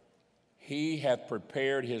forever. He hath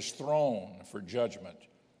prepared his throne for judgment.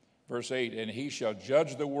 Verse 8, and he shall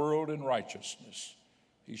judge the world in righteousness.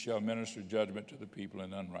 He shall minister judgment to the people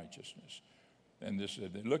in unrighteousness. And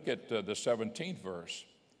look at the 17th verse.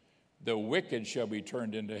 The wicked shall be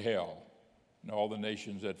turned into hell, and all the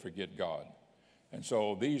nations that forget God. And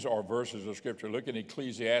so these are verses of Scripture. Look at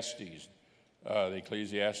Ecclesiastes. The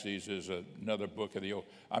Ecclesiastes is another book of the Old.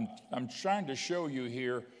 I'm trying to show you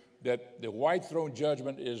here that the white throne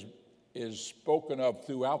judgment is spoken of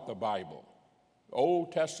throughout the Bible,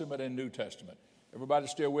 Old Testament and New Testament. Everybody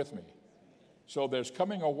still with me? So there's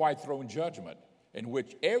coming a white throne judgment in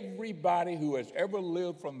which everybody who has ever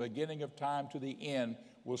lived from the beginning of time to the end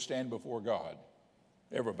will stand before God.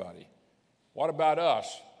 Everybody. What about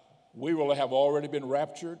us? We will have already been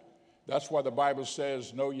raptured. That's why the Bible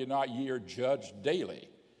says, know ye not, ye are judged daily.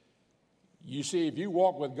 You see, if you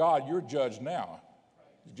walk with God, you're judged now.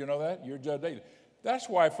 Did you know that? You're judged daily. That's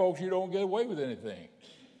why, folks, you don't get away with anything.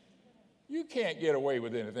 You can't get away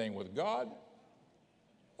with anything with God.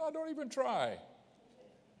 No, don't even try.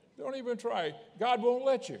 Don't even try. God won't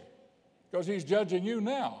let you because he's judging you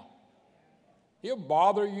now. He'll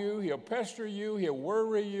bother you. He'll pester you. He'll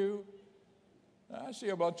worry you. I see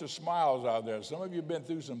a bunch of smiles out there. Some of you have been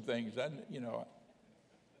through some things. At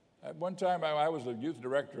one time, I was the youth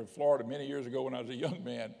director of Florida many years ago when I was a young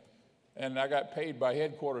man, and I got paid by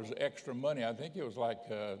headquarters extra money. I think it was like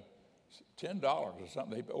 $10 or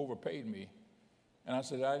something. They overpaid me. And I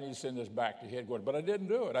said, I need to send this back to headquarters. But I didn't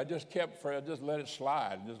do it. I just let it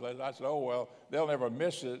slide. I said, oh, well, they'll never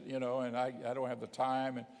miss it, and I don't have the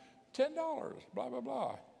time. And $10, blah, blah,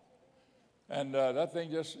 blah. And that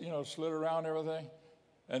thing just, slid around and everything.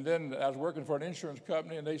 And then I was working for an insurance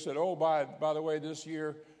company, and they said, oh, by the way, this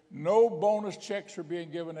year, no bonus checks are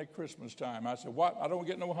being given at Christmas time. I said, what? I don't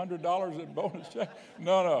get no $100 in bonus check?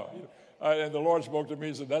 No. And the Lord spoke to me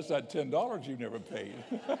and said, that's that $10 you never paid.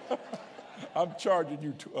 I'm charging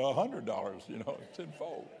you $100,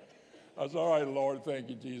 tenfold. I said, all right, Lord, thank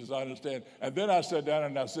you, Jesus, I understand. And then I sat down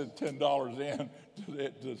and I said $10 in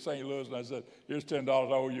to St. Louis, and I said, here's $10 I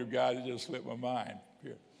owe you guys. It just slipped my mind.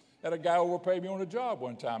 Here. And a guy overpaid me on a job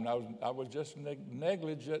one time, and I was just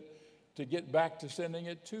negligent to get back to sending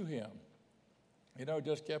it to him.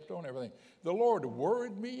 Just kept on everything. The Lord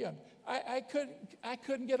worried me, and I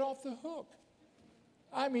couldn't get off the hook.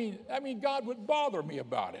 I mean, God would bother me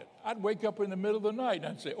about it. I'd wake up in the middle of the night and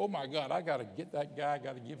I'd say, oh my God, I got to get that guy. I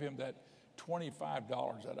got to give him that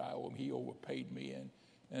 $25 that I owe him. He overpaid me,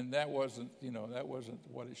 and that wasn't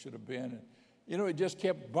what it should have been. And, it just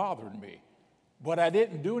kept bothering me. But I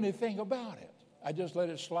didn't do anything about it. I just let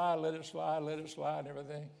it slide and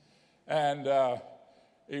everything. And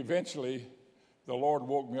eventually, the Lord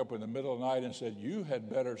woke me up in the middle of the night and said, you had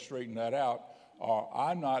better straighten that out, or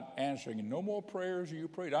I'm not answering no more prayers you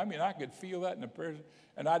prayed. I mean, I could feel that in the prayers,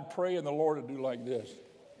 and I'd pray, and the Lord would do like this.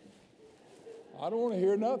 I don't want to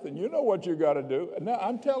hear nothing. You know what you got to do. And now,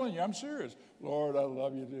 I'm telling you, I'm serious. Lord, I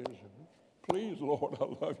love you. Please, Lord,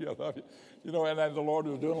 I love you. And then the Lord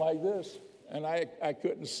was doing like this, and I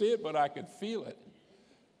couldn't see it, but I could feel it.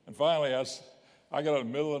 And finally, I got in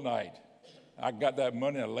the middle of the night. I got that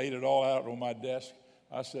money, I laid it all out on my desk.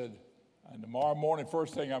 I said, and tomorrow morning,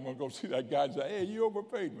 first thing, I'm going to go see that guy and say, hey, you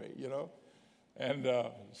overpaid me, And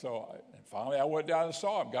finally I went down and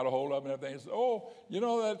saw him, got a hold of him and everything. He said, oh,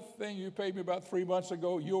 that thing you paid me about 3 months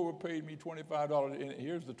ago, you overpaid me $25. And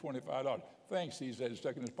here's the $25. Thanks, he said,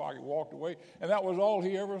 stuck in his pocket, walked away. And that was all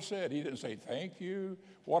he ever said. He didn't say, thank you.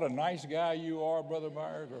 What a nice guy you are, Brother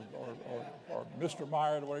Myers, or Mr.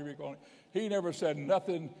 Myers, or whatever you call him. He never said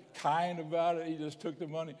nothing kind about it. He just took the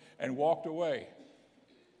money and walked away.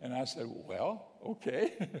 And I said, well,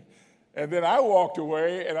 okay. And then I walked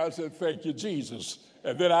away, and I said, thank you, Jesus.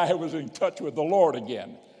 And then I was in touch with the Lord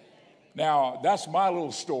again. Now, that's my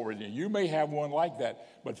little story. You may have one like that.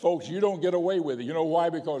 But, folks, you don't get away with it. You know why?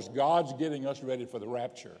 Because God's getting us ready for the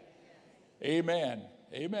rapture. Amen.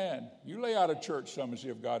 Amen. You lay out of church some and see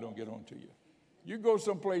if God don't get on to you. You go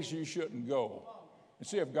someplace you shouldn't go and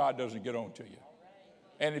see if God doesn't get on to you.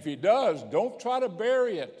 And if he does, don't try to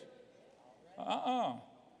bury it. I'm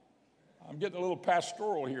getting a little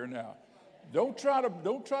pastoral here now. Don't try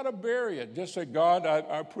to bury it. Just say, God,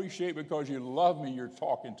 I appreciate because you love me, you're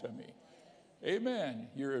talking to me. Amen.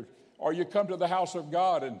 Or you come to the house of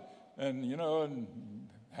God and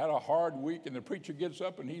had a hard week, and the preacher gets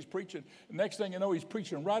up and he's preaching. The next thing you know, he's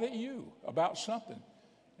preaching right at you about something.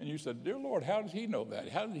 And you said, dear Lord, how does he know that?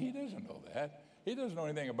 He doesn't know that. He doesn't know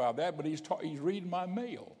anything about that, but he's reading my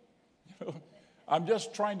mail. I'm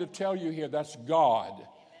just trying to tell you here, that's God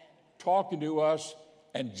talking to us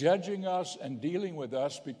and judging us and dealing with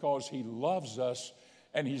us because he loves us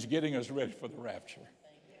and he's getting us ready for the rapture.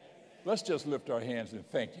 Let's just lift our hands and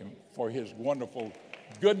thank him for his wonderful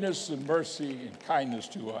goodness and mercy and kindness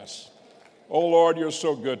to us. Oh, Lord, you're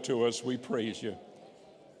so good to us. We praise you.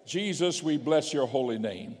 Jesus, we bless your holy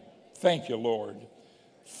name. Thank you, Lord.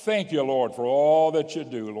 Thank you, Lord, for all that you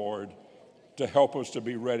do, Lord, to help us to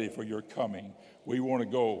be ready for your coming. We want to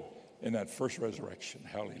go in that first resurrection.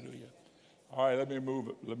 Hallelujah. All right, let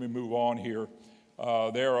me move on here.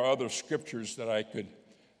 There are other scriptures that I could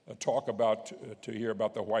talk about to hear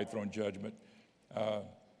about the white throne judgment.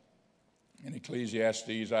 In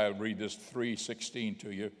Ecclesiastes, I'll read this 3:16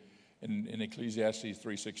 to you. In Ecclesiastes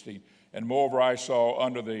 3:16. And moreover, I saw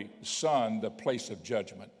under the sun the place of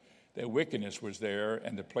judgment. That wickedness was there,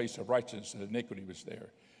 and the place of righteousness and iniquity was there.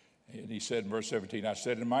 And he said in verse 17, I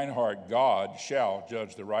said in mine heart, God shall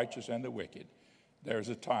judge the righteous and the wicked. There's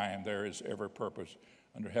a time, there is every purpose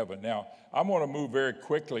under heaven. Now, I'm going to move very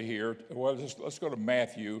quickly here. Well, let's go to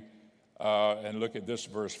Matthew and look at this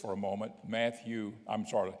verse for a moment.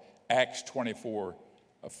 Acts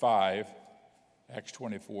 24:5. Acts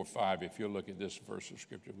 24:5, if you'll look at this verse of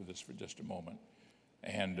Scripture with us for just a moment.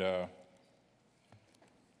 And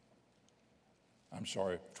I'm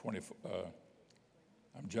trying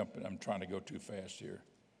to go too fast here.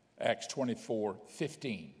 Acts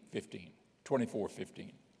 24:15.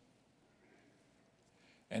 24:15.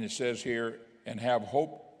 And it says here, and have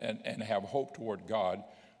hope toward God,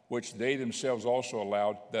 which they themselves also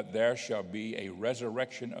allowed, that there shall be a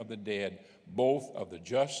resurrection of the dead, both of the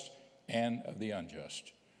just and of the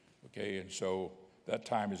unjust. Okay, and so that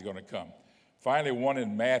time is going to come. Finally, one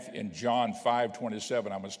in John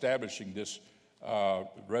 5:27. I'm establishing this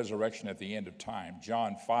resurrection at the end of time.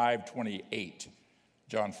 John 5:28.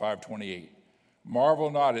 John 5:28. Marvel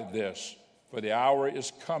not at this, for the hour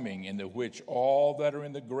is coming in the which all that are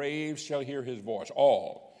in the grave shall hear his voice.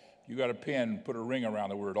 All. If you got a pen, put a ring around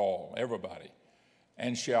the word all. Everybody.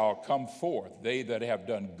 And shall come forth, they that have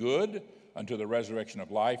done good unto the resurrection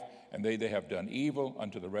of life, and they that have done evil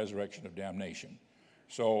unto the resurrection of damnation.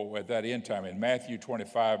 So at that end time, in Matthew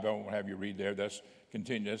 25, I won't have you read there, that's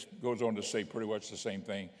continuous, goes on to say pretty much the same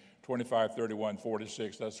thing. 25, 31,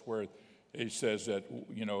 46, that's where it says that,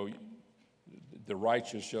 the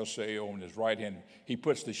righteous shall say on his right hand, he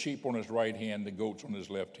puts the sheep on his right hand, the goats on his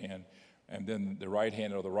left hand, and then the right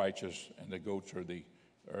hand are the righteous, and the goats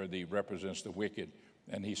represents the wicked,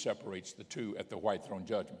 and he separates the two at the white throne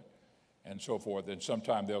judgment, and so forth. And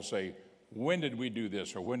sometime they'll say, when did we do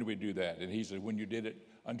this, or when did we do that? And he said, when you did it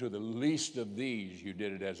unto the least of these, you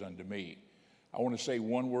did it as unto me. I want to say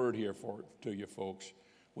one word here to you folks.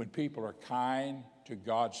 When people are kind to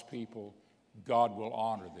God's people, God will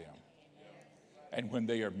honor them. And when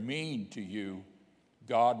they are mean to you,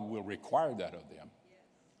 God will require that of them.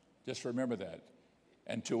 Just remember that.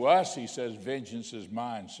 And to us, he says, vengeance is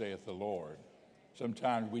mine, saith the Lord.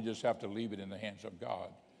 Sometimes we just have to leave it in the hands of God.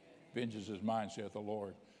 Vengeance is mine, saith the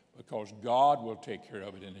Lord. Because God will take care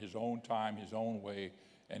of it in his own time, his own way,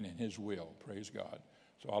 and in his will. Praise God.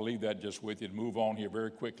 So I'll leave that just with you and move on here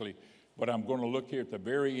very quickly. But I'm going to look here at the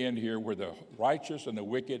very end here where the righteous and the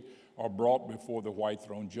wicked are brought before the white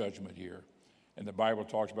throne judgment here. And the Bible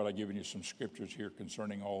talks about, I've given you some scriptures here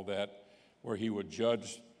concerning all that, where he would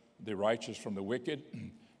judge the righteous from the wicked.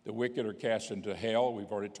 The wicked are cast into hell. We've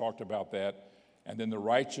already talked about that. And then the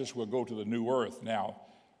righteous will go to the new earth. Now,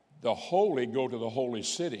 the holy go to the holy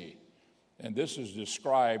city. And this is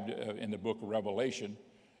described in the book of Revelation.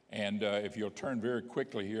 And if you'll turn very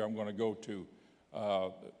quickly here, I'm going to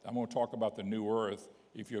talk about the new earth.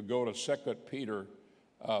 If you'll go to 2 Peter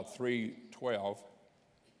 3:12.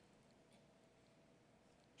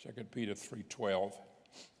 2 Peter 3:12,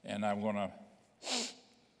 and I'm going to,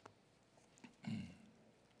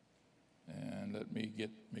 and let me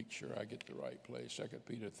make sure I get the right place. 2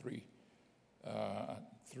 Peter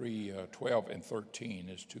 3:12 and 13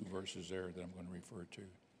 is two verses there that I'm going to refer to.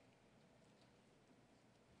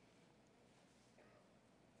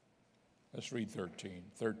 Let's read 13.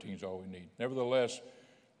 13 is all we need. Nevertheless,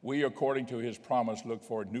 we, according to his promise, look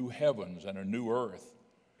for new heavens and a new earth,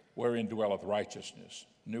 wherein dwelleth righteousness.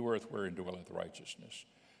 New earth wherein dwelleth righteousness.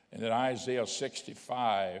 And then Isaiah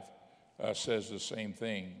 65 says the same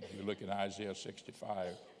thing. If you look at Isaiah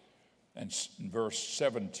 65 and verse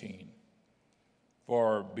 17.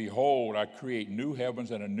 For behold, I create new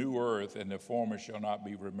heavens and a new earth, and the former shall not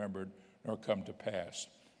be remembered nor come to pass.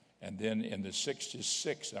 And then in the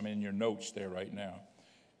 66, I'm in your notes there right now,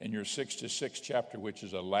 in your 66th chapter, which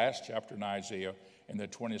is the last chapter in Isaiah, in the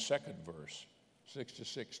 22nd verse,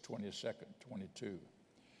 66, 22nd, 22.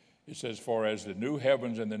 It says, for as the new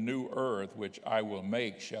heavens and the new earth, which I will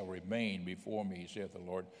make, shall remain before me, saith the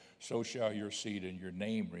Lord, so shall your seed and your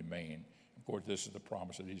name remain. Of course, this is the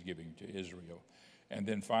promise that he's giving to Israel. And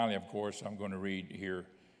then finally, of course, I'm going to read here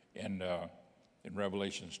in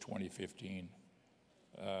Revelations 20:15.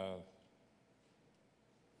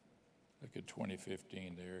 Look at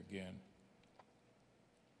 20:15 there again.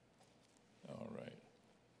 All right.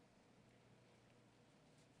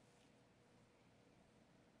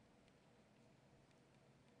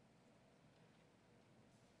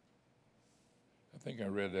 I think I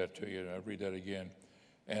read that to you, and I'll read that again.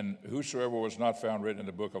 And whosoever was not found written in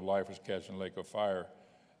the book of life was cast in the lake of fire.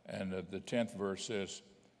 And the 10th verse says,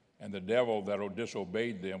 and the devil that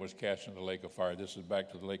disobeyed them was cast into the lake of fire. This is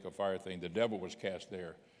back to the lake of fire thing. The devil was cast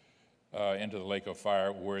there into the lake of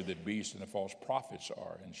fire, where the beast and the false prophets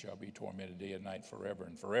are, and shall be tormented day and night forever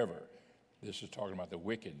and forever. This is talking about the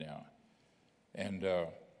wicked now. And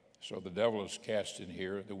So the devil is cast in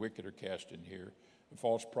here. The wicked are cast in here. The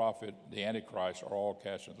false prophet, the Antichrist, are all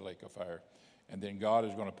cast into the lake of fire. And then God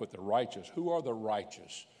is going to put the righteous. Who are the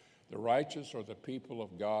righteous? The righteous are the people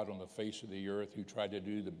of God on the face of the earth who tried to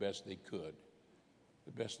do the best they could.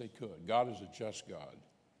 The best they could. God is a just God.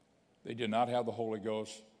 They did not have the Holy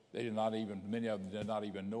Ghost. Many of them did not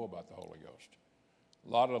even know about the Holy Ghost. A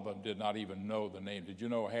lot of them did not even know the name. Did you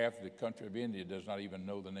know half the country of India does not even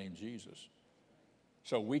know the name Jesus?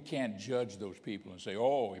 So we can't judge those people and say,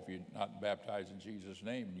 oh, if you're not baptized in Jesus'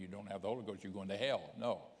 name and you don't have the Holy Ghost, you're going to hell.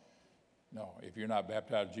 No. If you're not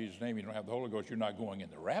baptized in Jesus' name, you don't have the Holy Ghost, you're not going in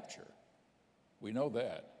the rapture. We know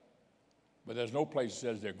that. But there's no place that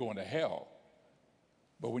says they're going to hell.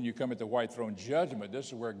 But when you come at the white throne judgment, this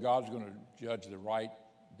is where God's going to judge the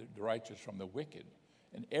righteous from the wicked.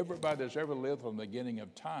 And everybody that's ever lived from the beginning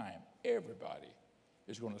of time, everybody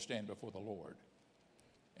is going to stand before the Lord.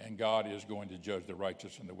 And God is going to judge the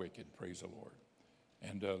righteous and the wicked. Praise the Lord.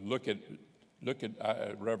 And look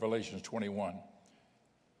at Revelations 21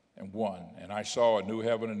 and 1. And I saw a new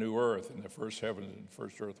heaven and new earth, and the first heaven and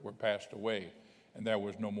first earth were passed away, and there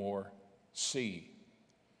was no more sea.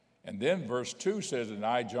 And then verse 2 says, and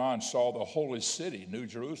I, John, saw the holy city, New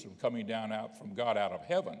Jerusalem, coming down out from God out of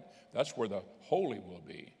heaven. That's where the holy will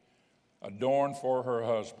be, adorned for her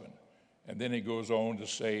husband. And then he goes on to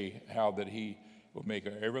say how that he will make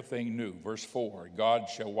everything new. Verse 4, God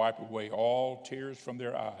shall wipe away all tears from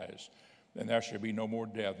their eyes, and there shall be no more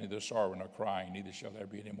death, neither sorrow nor crying, neither shall there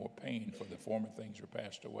be any more pain, for the former things are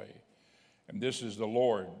passed away. And this is the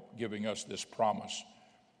Lord giving us this promise.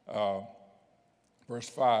 Verse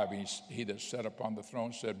 5, he that sat upon the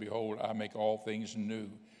throne said, behold, I make all things new.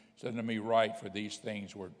 He said unto me, write, for these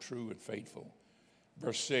things were true and faithful.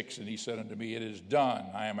 Verse 6, and he said unto me, it is done.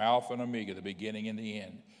 I am Alpha and Omega, the beginning and the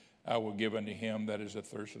end. I will give unto him that is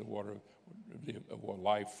athirst of the water of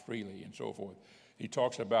life freely, and so forth. He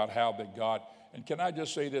talks about how that God, and can I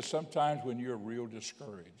just say this, sometimes when you're real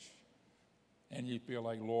discouraged and you feel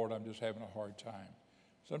like, Lord, I'm just having a hard time,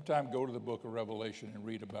 sometimes go to the book of Revelation and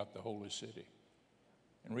read about the holy city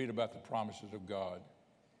and read about the promises of God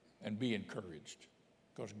and be encouraged,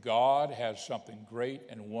 because God has something great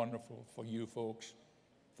and wonderful for you folks,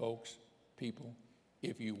 people.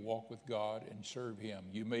 If you walk with God and serve him,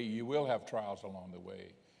 you will have trials along the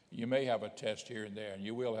way. You may have a test here and there, and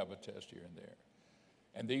you will have a test here and there.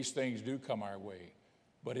 And these things do come our way.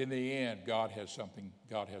 But in the end, God has something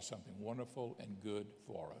wonderful and good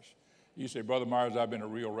for us. You say, Brother Myers, I've been a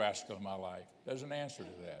real rascal in my life. There's an answer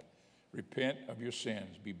to that. Repent of your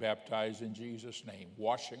sins. Be baptized in Jesus' name,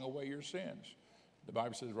 washing away your sins. The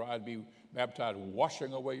Bible says, rise, be baptized,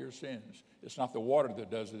 washing away your sins. It's not the water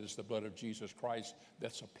that does it, it's the blood of Jesus Christ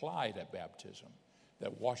that's applied at baptism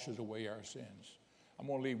that washes away our sins. I'm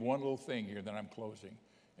going to leave one little thing here, then I'm closing.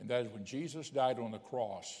 And that is when Jesus died on the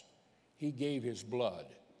cross, he gave his blood.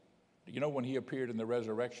 You know, when he appeared in the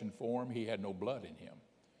resurrection form, he had no blood in him.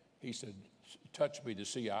 He said, touch me to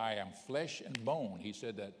see I am flesh and bone. He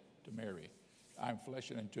said that to Mary. I'm flesh,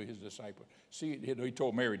 and to his disciples. See, he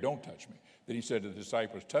told Mary, don't touch me. Then he said to the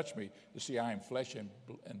disciples, touch me to see I am flesh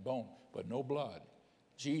and bone, but no blood.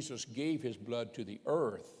 Jesus gave his blood to the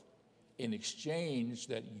earth in exchange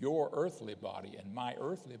that your earthly body and my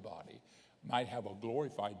earthly body might have a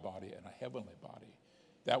glorified body and a heavenly body.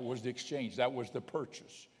 That was the exchange. That was the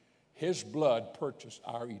purchase. His blood purchased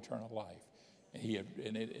our eternal life.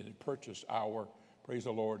 And it purchased our, praise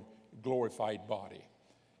the Lord, glorified body.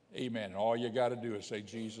 Amen. And all you got to do is say,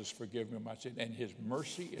 Jesus, forgive me my sin. And his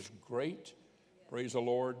mercy is great. Praise the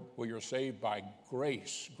Lord. We are saved by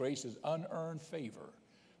grace. Grace is unearned favor.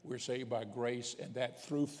 We're saved by grace, and that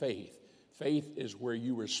through faith. Faith is where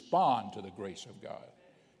you respond to the grace of God.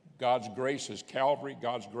 God's grace is Calvary.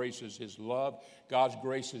 God's grace is his love. God's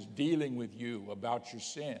grace is dealing with you about your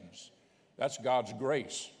sins. That's God's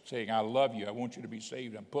grace, saying, I love you. I want you to be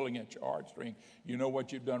saved. I'm pulling at your heartstring. You know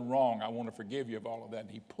what you've done wrong. I want to forgive you of all of that. And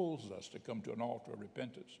he pulls us to come to an altar of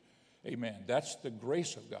repentance. Amen. That's the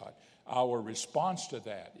grace of God. Our response to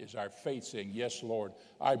that is our faith saying, yes, Lord,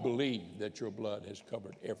 I believe that your blood has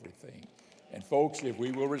covered everything. And folks, if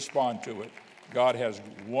we will respond to it, God has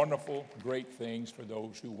wonderful, great things for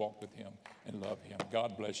those who walk with him and love him.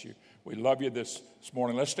 God bless you. We love you this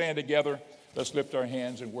morning. Let's stand together. Let's lift our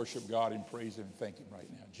hands and worship God and praise him and thank him right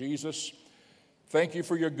now. Jesus, thank you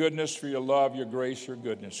for your goodness, for your love, your grace, your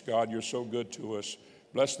goodness. God, you're so good to us.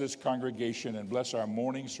 Bless this congregation and bless our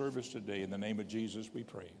morning service today. In the name of Jesus, we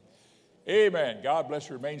pray. Amen. God bless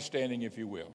you. Remain standing if you will.